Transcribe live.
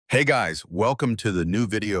Hey guys, welcome to the new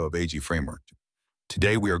video of AG Framework.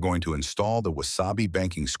 Today we are going to install the Wasabi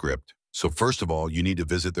Banking script. So first of all, you need to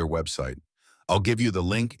visit their website. I'll give you the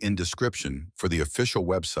link in description for the official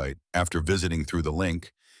website. After visiting through the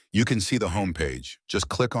link, you can see the homepage. Just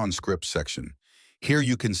click on Scripts section. Here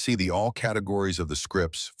you can see the all categories of the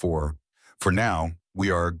scripts for now.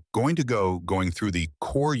 We are going through the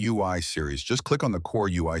Core UI series. Just click on the Core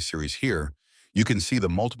UI series here. You can see the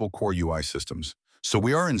multiple Core UI systems. So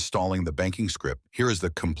we are installing the banking script. Here is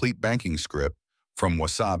the complete banking script from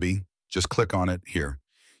Wasabi. Just click on it here.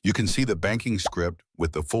 You can see the banking script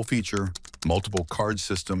with the full feature, multiple card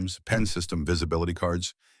systems, pen system visibility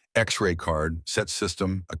cards, X-ray card, set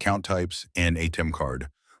system, account types, and ATM card.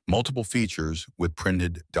 Multiple features with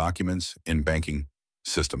printed documents in banking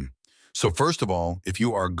system. So first of all, if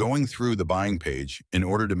you are going through the buying page, in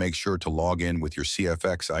order to make sure to log in with your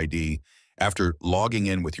CFX ID, after logging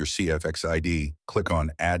in with your CFX ID, click on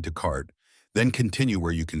Add to Cart. Then continue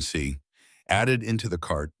where you can see Added into the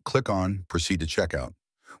cart, click on Proceed to Checkout.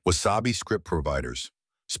 Wasabi Script Providers.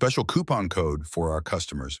 Special coupon code for our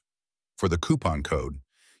customers. For the coupon code,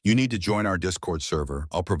 you need to join our Discord server.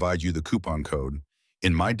 I'll provide you the coupon code.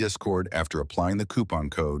 In my Discord, after applying the coupon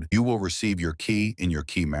code, you will receive your key in your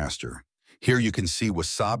key master. Here you can see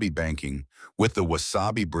Wasabi Banking. With the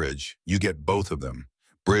Wasabi Bridge, you get both of them.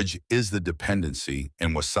 Bridge is the dependency,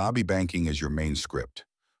 and Wasabi Banking is your main script.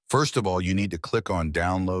 First of all, you need to click on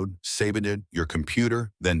Download, save it in your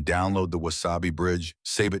computer, then download the Wasabi Bridge,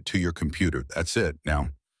 save it to your computer. That's it. Now,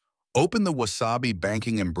 open the Wasabi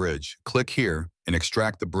Banking and Bridge. Click here and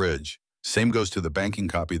extract the bridge. Same goes to the banking,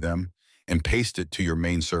 copy them, and paste it to your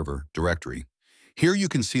main server directory. Here you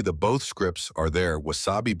can see the both scripts are there,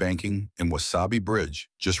 Wasabi Banking and Wasabi Bridge.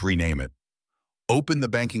 Just rename it. Open the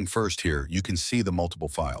banking first here. You can see the multiple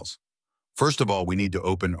files. First of all, we need to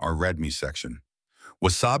open our README section.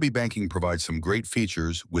 Wasabi Banking provides some great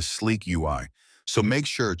features with sleek UI, so make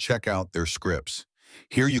sure check out their scripts.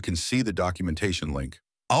 Here you can see the documentation link.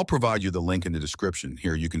 I'll provide you the link in the description.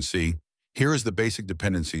 Here you can see, here is the basic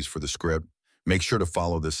dependencies for the script. Make sure to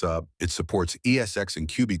follow this up. It supports ESX and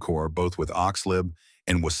QBCore, both with Oxlib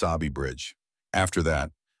and Wasabi Bridge. After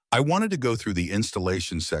that, I wanted to go through the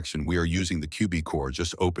installation section. We are using the QBCore,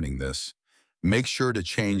 just opening this. Make sure to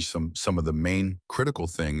change some of the main critical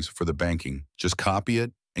things for the banking. Just copy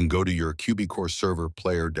it and go to your QBCore server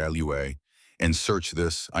player.lua and search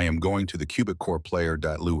this. I am going to the QBCore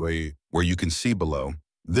player.lua where you can see below.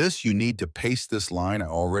 This, you need to paste this line. I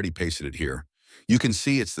already pasted it here. You can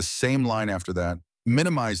see it's the same line after that.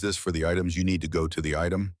 Minimize this for the items. You need to go to the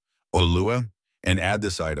item, Olua, and add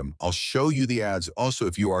this item. I'll show you the ads. Also,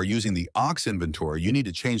 if you are using the Ox inventory, you need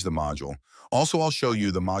to change the module. Also, I'll show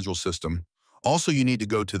you the module system. Also, you need to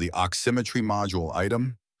go to the oximetry module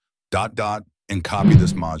item, ... and copy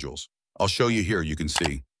this modules. I'll show you here. You can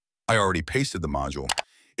see I already pasted the module.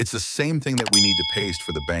 It's the same thing that we need to paste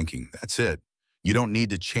for the banking. That's it. You don't need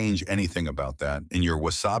to change anything about that. And your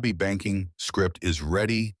Wasabi Banking script is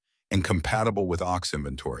ready and compatible with Ox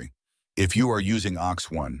inventory. If you are using Ox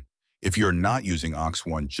 1, if you're not using Ox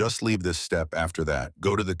 1, just leave this step after that.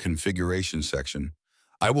 Go to the configuration section.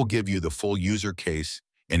 I will give you the full user case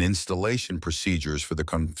and installation procedures for the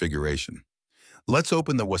configuration. Let's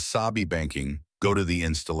open the Wasabi Banking. Go to the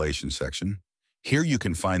installation section. Here you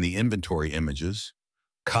can find the inventory images.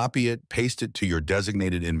 Copy it, paste it to your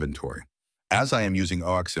designated inventory. As I am using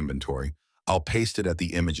Ox inventory, I'll paste it at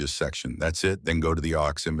the images section. That's it. Then go to the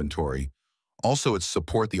Ox inventory. Also, it's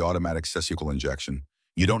support the automatic SQL injection.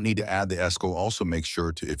 You don't need to add the SQL. Also, make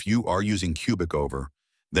sure to, if you are using QBCore,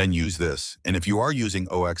 then use this. And if you are using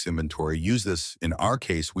OX inventory, use this. In our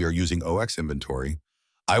case, we are using OX inventory.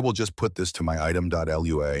 I will just put this to my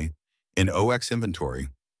item.lua in OX inventory.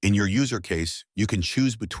 In your user case, you can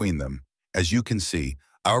choose between them. As you can see,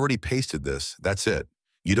 I already pasted this. That's it.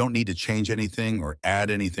 You don't need to change anything or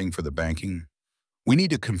add anything for the banking. We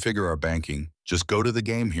need to configure our banking. Just go to the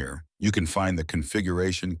game here. You can find the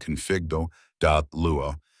configuration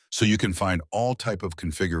config.lua, so you can find all type of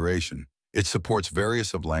configuration. It supports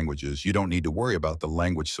various of languages. You don't need to worry about the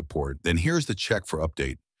language support. Then here's the check for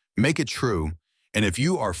update. Make it true. And if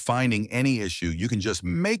you are finding any issue, you can just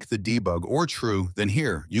make the debug or true. Then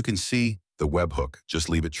here you can see the webhook. Just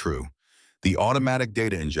leave it true. The automatic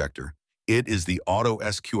data injector. It is the auto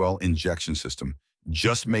SQL injection system.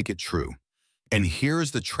 Just make it true. And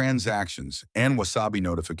here's the transactions and Wasabi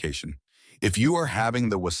notification. If you are having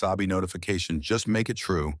the Wasabi notification, just make it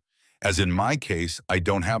true. As in my case, I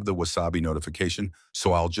don't have the Wasabi notification,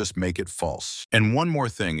 so I'll just make it false. And one more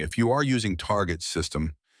thing, if you are using target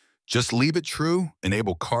system, just leave it true,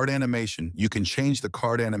 enable card animation. You can change the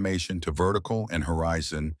card animation to vertical and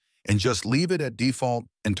horizon and just leave it at default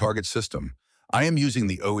and target system. I am using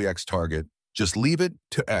the OEX target. Just leave it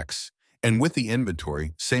to X. And with the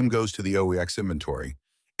inventory, same goes to the OEX inventory.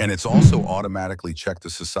 And it's also automatically check the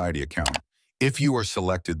society account. If you are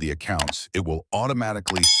selected the accounts, it will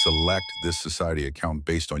automatically select this society account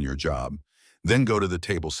based on your job. Then go to the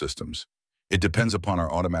table systems. It depends upon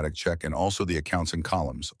our automatic check and also the accounts and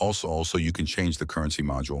columns. Also, you can change the currency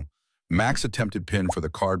module. Max attempted PIN for the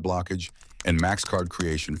card blockage and max card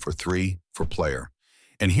creation for 3 for player.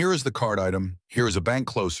 And here is the card item. Here is a bank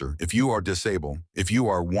closer. If you are disabled, if you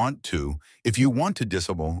want to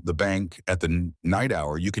disable the bank at the night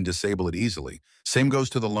hour, you can disable it easily. Same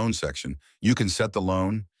goes to the loan section. You can set the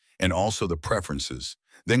loan and also the preferences.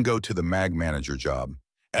 Then go to the mag manager job.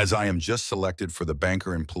 As I am just selected for the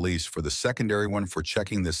banker and police for the secondary one for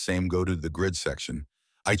checking this same go to the grid section.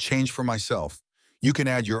 I change for myself. You can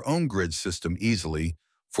add your own grid system easily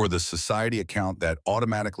for the society account that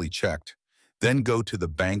automatically checked. Then go to the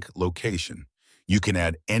bank location. You can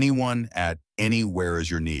add anyone at anywhere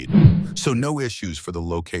as your need. So no issues for the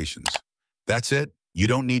locations. That's it. You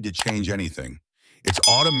don't need to change anything. It's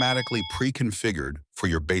automatically pre-configured for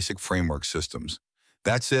your basic framework systems.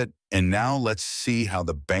 That's it. And now let's see how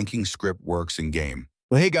the banking script works in game.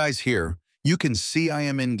 Well, hey guys, here you can see I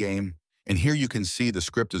am in game, and here you can see the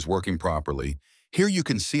script is working properly. Here you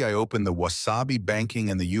can see I opened the Wasabi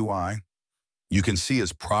Banking and the UI. You can see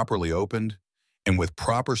it's properly opened and with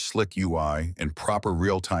proper slick UI and proper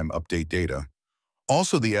real-time update data.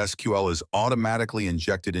 Also, the SQL is automatically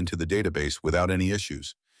injected into the database without any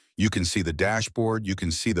issues. You can see the dashboard. You can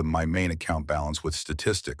see my main account balance with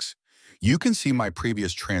statistics. You can see my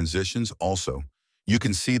previous transitions also. You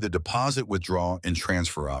can see the deposit, withdraw, and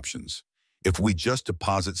transfer options. If we just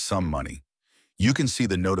deposit some money, you can see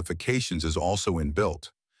the notifications is also inbuilt.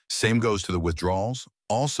 Same goes to the withdrawals.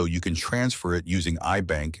 Also, you can transfer it using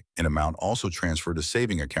iBank and amount also transfer to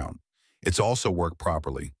saving account. It's also worked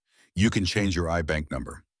properly. You can change your iBank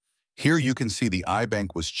number. Here you can see the iBank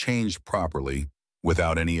was changed properly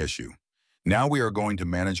without any issue. Now we are going to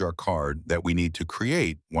manage our card that we need to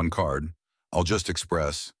create one card. I'll just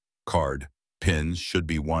express card. Pins should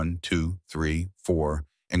be 1, 2, 3, 4,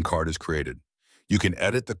 and card is created. You can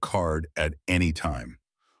edit the card at any time.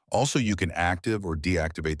 Also, you can active or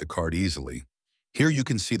deactivate the card easily. Here you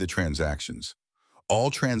can see the transactions.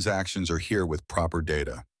 All transactions are here with proper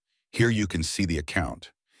data. Here you can see the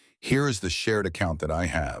account. Here is the shared account that I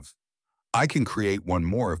have. I can create one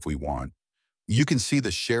more if we want. You can see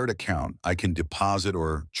the shared account. I can deposit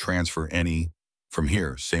or transfer any from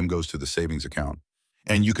here. Same goes to the savings account.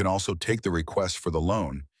 And you can also take the request for the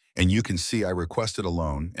loan. And you can see I requested a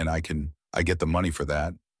loan and I get the money for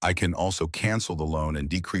that. I can also cancel the loan and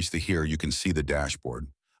decrease the here. You can see the dashboard.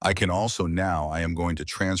 I can also now, I am going to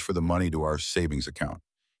transfer the money to our savings account.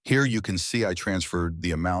 Here you can see I transferred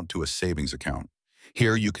the amount to a savings account.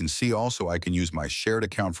 Here you can see also I can use my shared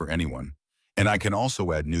account for anyone. And I can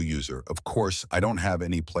also add new user. Of course, I don't have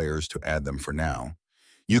any players to add them for now.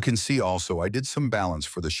 You can see also I did some balance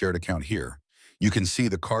for the shared account here. You can see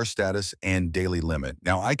the car status and daily limit.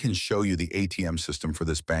 Now I can show you the ATM system for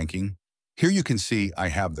this banking. Here you can see I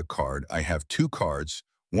have the card. I have 2 cards.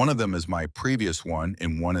 One of them is my previous one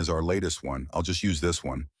and one is our latest one. I'll just use this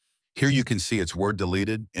one. Here you can see it's word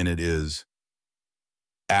deleted and it is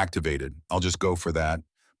activated. I'll just go for that.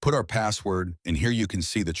 Put our password, and here you can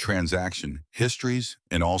see the transaction histories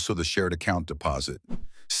and also the shared account deposit.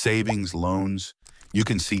 Savings, loans, you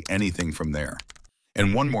can see anything from there.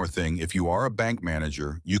 And one more thing, if you are a bank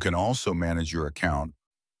manager, you can also manage your account.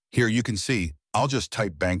 Here you can see, I'll just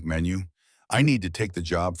type bank menu. I need to take the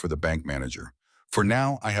job for the bank manager. For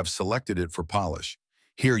now, I have selected it for polish.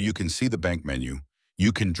 Here you can see the bank menu.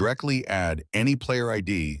 You can directly add any player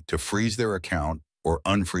ID to freeze their account or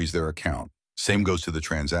unfreeze their account. Same goes to the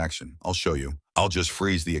transaction. I'll show you. I'll just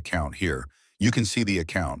freeze the account here. You can see the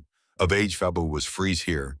account. Of age Fabu was freeze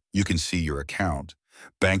here. You can see your account.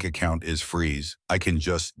 Bank account is freeze. I can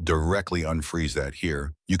just directly unfreeze that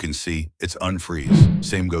here. You can see it's unfreeze.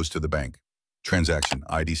 Same goes to the bank. Transaction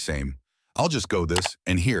ID same. I'll just go this,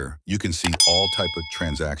 and here you can see all type of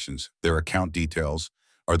transactions. Their account details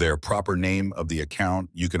are their proper name of the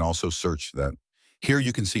account. You can also search that. Here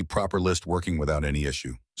you can see proper list working without any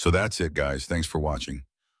issue. So that's it, guys. Thanks for watching.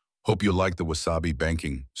 Hope you like the Wasabi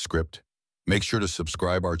Banking script. Make sure to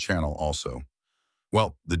subscribe our channel also.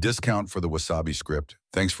 Well, the discount for the Wasabi script.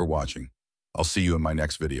 Thanks for watching. I'll see you in my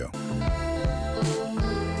next video.